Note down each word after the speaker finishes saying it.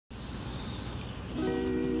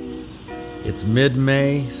It's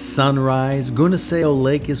mid-May, sunrise. Gunasio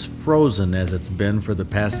Lake is frozen as it's been for the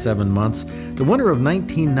past 7 months. The winter of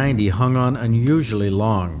 1990 hung on unusually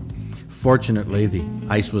long. Fortunately, the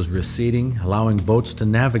ice was receding, allowing boats to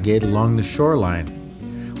navigate along the shoreline.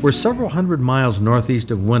 We're several hundred miles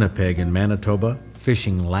northeast of Winnipeg in Manitoba,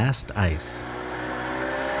 fishing last ice.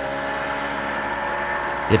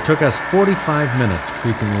 It took us 45 minutes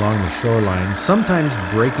creeping along the shoreline, sometimes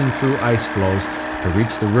breaking through ice floes to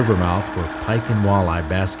reach the river mouth where pike and walleye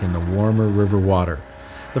bask in the warmer river water.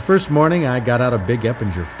 The first morning I got out a big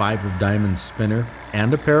Eppinger 5 of diamond spinner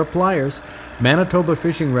and a pair of pliers. Manitoba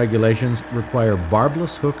fishing regulations require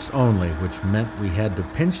barbless hooks only, which meant we had to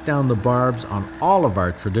pinch down the barbs on all of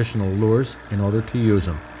our traditional lures in order to use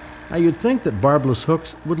them. Now you'd think that barbless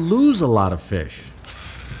hooks would lose a lot of fish,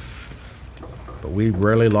 but we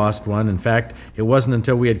rarely lost one. In fact, it wasn't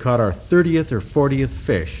until we had caught our 30th or 40th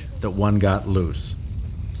fish that one got loose.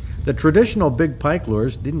 The traditional big pike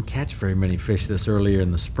lures didn't catch very many fish this earlier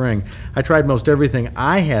in the spring. I tried most everything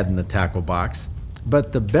I had in the tackle box,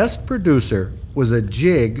 but the best producer was a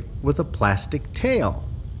jig with a plastic tail.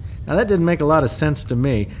 Now that didn't make a lot of sense to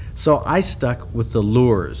me, so I stuck with the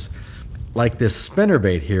lures, like this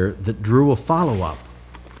spinnerbait here that drew a follow-up.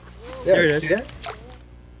 There it is.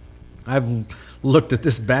 I've looked at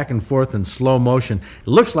this back and forth in slow motion. It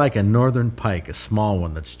looks like a northern pike, a small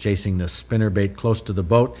one that's chasing this spinnerbait close to the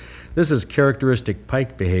boat. This is characteristic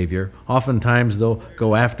pike behavior. Oftentimes they'll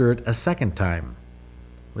go after it a second time.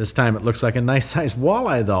 This time it looks like a nice sized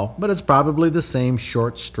walleye though, but it's probably the same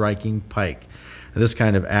short striking pike. This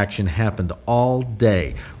kind of action happened all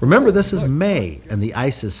day. Remember, this is May and the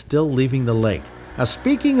ice is still leaving the lake. Now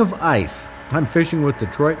speaking of ice, I'm fishing with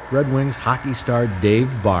Detroit Red Wings hockey star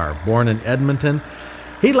Dave Barr, born in Edmonton.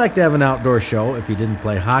 He'd like to have an outdoor show if he didn't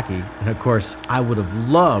play hockey, and of course, I would have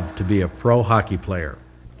loved to be a pro hockey player.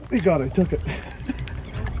 He got it, took it.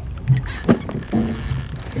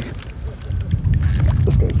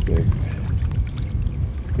 This guy's big.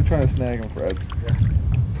 You're trying to snag him, Fred. Yeah.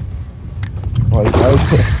 Oh, he's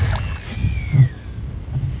out.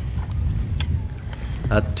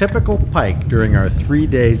 A typical pike during our 3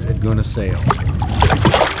 days at Gunasio.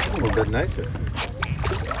 A little bit nicer.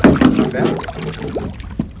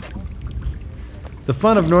 The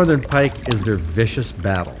fun of northern pike is their vicious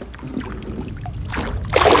battle.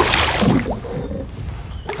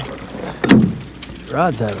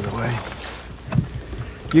 Rod's out of the way.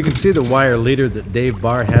 You can see the wire leader that Dave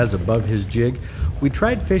Barr has above his jig. We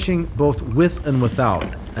tried fishing both with and without,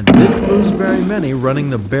 and didn't lose very many running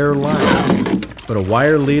the bare line. But a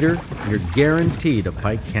wire leader, you're guaranteed a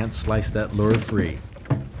pike can't slice that lure free.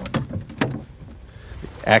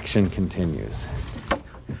 Action continues.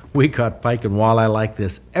 We caught pike and walleye like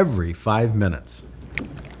this every 5 minutes.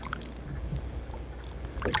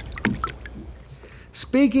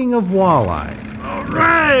 Speaking of walleye, all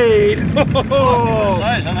right! Oh,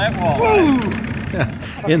 size on that walleye.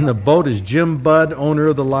 In the boat is Jim Budd, owner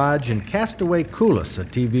of the lodge, and Castaway Coolis, a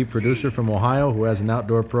TV producer from Ohio who has an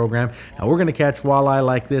outdoor program. Now we're going to catch walleye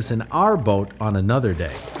like this in our boat on another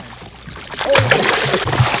day.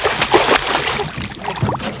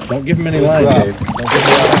 Don't give him any line, Dave. Don't give him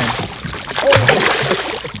any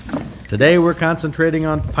line. Today we're concentrating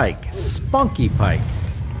on pike, spunky pike.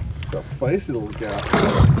 It's a feisty little guy.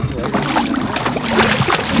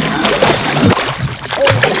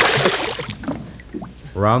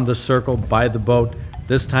 Around the circle by the boat.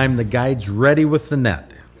 This time the guide's ready with the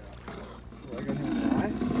net.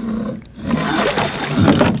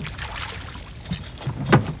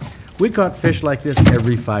 We caught fish like this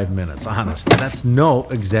every 5 minutes, honest. That's no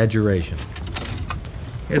exaggeration.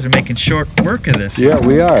 You guys are making short work of this. Yeah,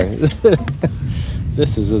 we are.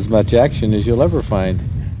 This is as much action as you'll ever find.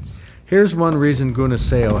 Here's one reason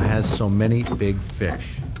Gunasio has so many big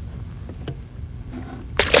fish.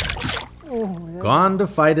 Gone to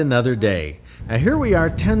fight another day. Now here we are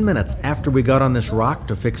 10 minutes after we got on this rock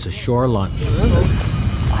to fix a shore lunch.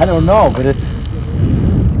 I don't know, but it's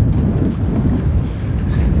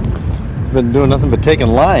been doing nothing but taking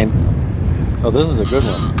line. Oh, this is a good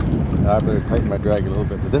one. I better tighten my drag a little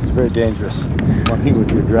bit, but this is very dangerous. Walking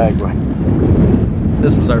with your drag right.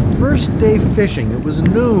 This was our first day fishing. It was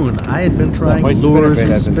noon. I had been trying lures and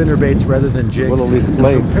spinnerbaits rather than jigs.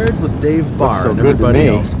 And compared with Dave Barr and everybody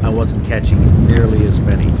else, I wasn't catching nearly as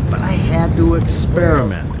many. But I had to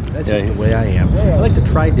experiment. That's just the way I am. I like to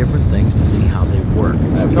try different things to see how they work.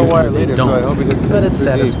 Usually they don't, but it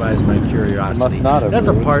satisfies my curiosity. That's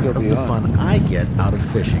a part of the fun I get out of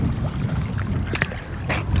fishing.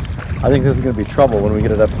 I think this is going to be trouble when we get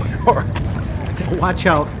it up to shore. Watch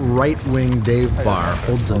out, right wing Dave Barr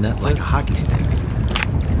holds the net like a hockey stick.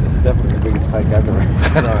 definitely the biggest pike I've ever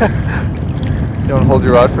had on. You want to hold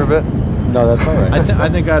your rod for a bit? No, that's all right. I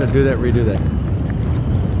think I ought to do that, redo that.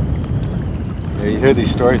 Yeah, you hear these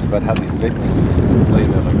stories about how these big things just lay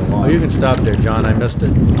there like a log. Oh, you can stop there, John. I missed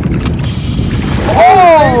it.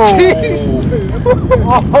 Oh!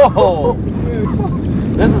 Oh!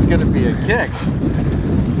 This is going to be a kick.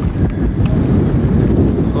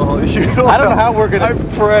 Oh, I don't know how we're going I to...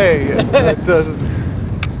 pray it doesn't.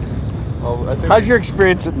 Oh, I think How's your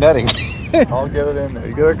experience at netting? I'll get it in there.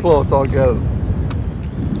 You get it close, I'll get it.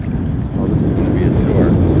 Oh, this is going to be a chore.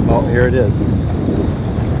 Oh, here it is.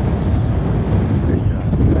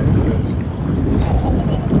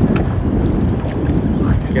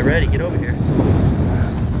 Get ready, get over here.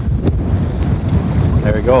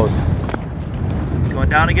 There he goes. Going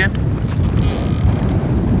down again?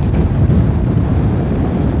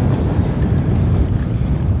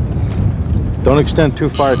 Don't extend too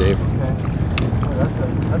far, Dave. Okay. Oh, that's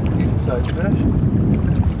a decent sized fish.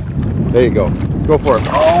 There you go. Go for it.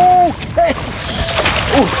 Okay.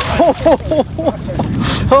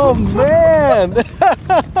 Oh man!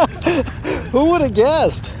 Who would have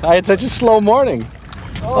guessed? I had such a slow morning.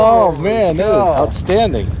 Oh man, that is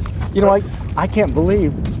outstanding. You know, I can't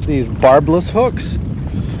believe these barbless hooks.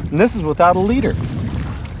 And this is without a leader.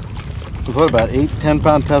 With what, about 8-10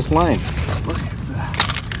 pound test line?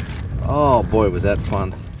 Oh boy, was that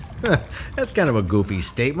fun. That's kind of a goofy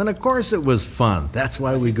statement. Of course it was fun. That's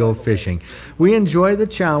why we go fishing. We enjoy the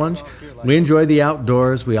challenge. We enjoy the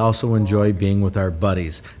outdoors. We also enjoy being with our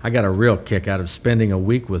buddies. I got a real kick out of spending a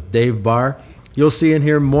week with Dave Barr. You'll see and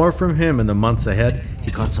hear more from him in the months ahead.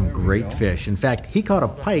 He caught some great fish. In fact, he caught a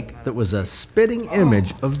pike that was a spitting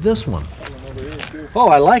image of this one. Oh,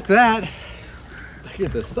 I like that. Look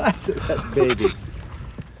at the size of that baby.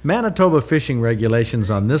 Manitoba fishing regulations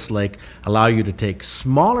on this lake allow you to take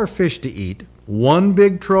smaller fish to eat, one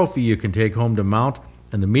big trophy you can take home to mount,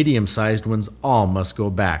 and the medium-sized ones all must go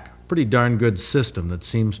back. Pretty darn good system that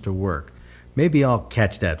seems to work. Maybe I'll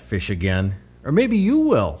catch that fish again, or maybe you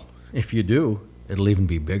will. If you do, it'll even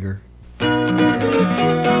be bigger.